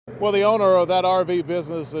Well, the owner of that RV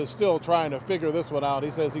business is still trying to figure this one out.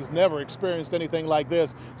 He says he's never experienced anything like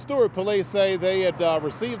this. Stewart police say they had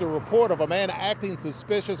received a report of a man acting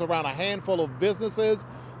suspicious around a handful of businesses.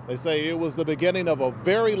 They say it was the beginning of a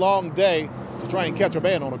very long day to try and catch a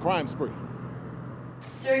man on a crime spree.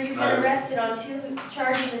 Sir, you've been arrested on 2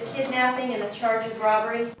 charges of kidnapping and a charge of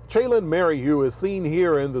robbery. Chaylin Maryhugh is seen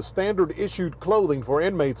here in the standard issued clothing for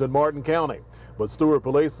inmates in Martin County. But Stewart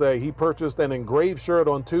police say he purchased an engraved shirt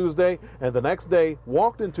on Tuesday and the next day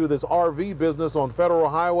walked into this RV business on Federal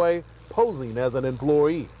Highway posing as an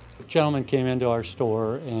employee. A gentleman came into our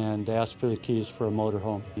store and asked for the keys for a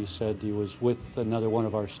motorhome. He said he was with another one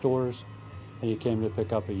of our stores and he came to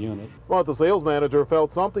pick up a unit. Well, the sales manager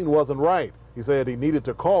felt something wasn't right. He said he needed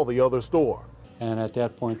to call the other store. And at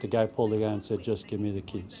that point, the guy pulled the gun and said, "Just give me the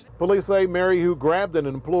keys." Police say Maryhugh grabbed an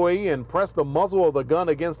employee and pressed the muzzle of the gun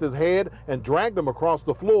against his head and dragged him across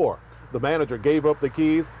the floor. The manager gave up the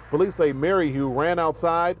keys. Police say Maryhugh ran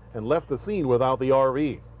outside and left the scene without the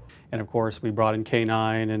RV. And of course, we brought in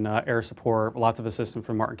K9 and air support, lots of assistance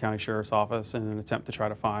from Martin County Sheriff's Office in an attempt to try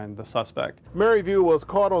to find the suspect. Maryhugh was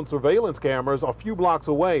caught on surveillance cameras a few blocks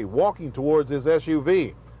away, walking towards his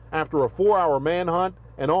SUV. After a 4-hour manhunt,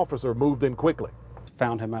 an officer moved in quickly.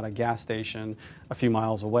 Found him at a gas station a few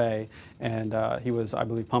miles away, and he was, I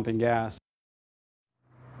believe, pumping gas.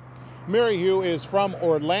 Maryhugh is from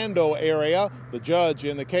Orlando area. The judge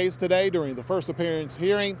in the case today during the first appearance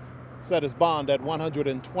hearing set his bond at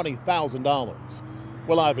 $120,000.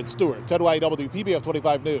 Well, Ivan Stewart, WPBF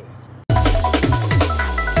 25 News.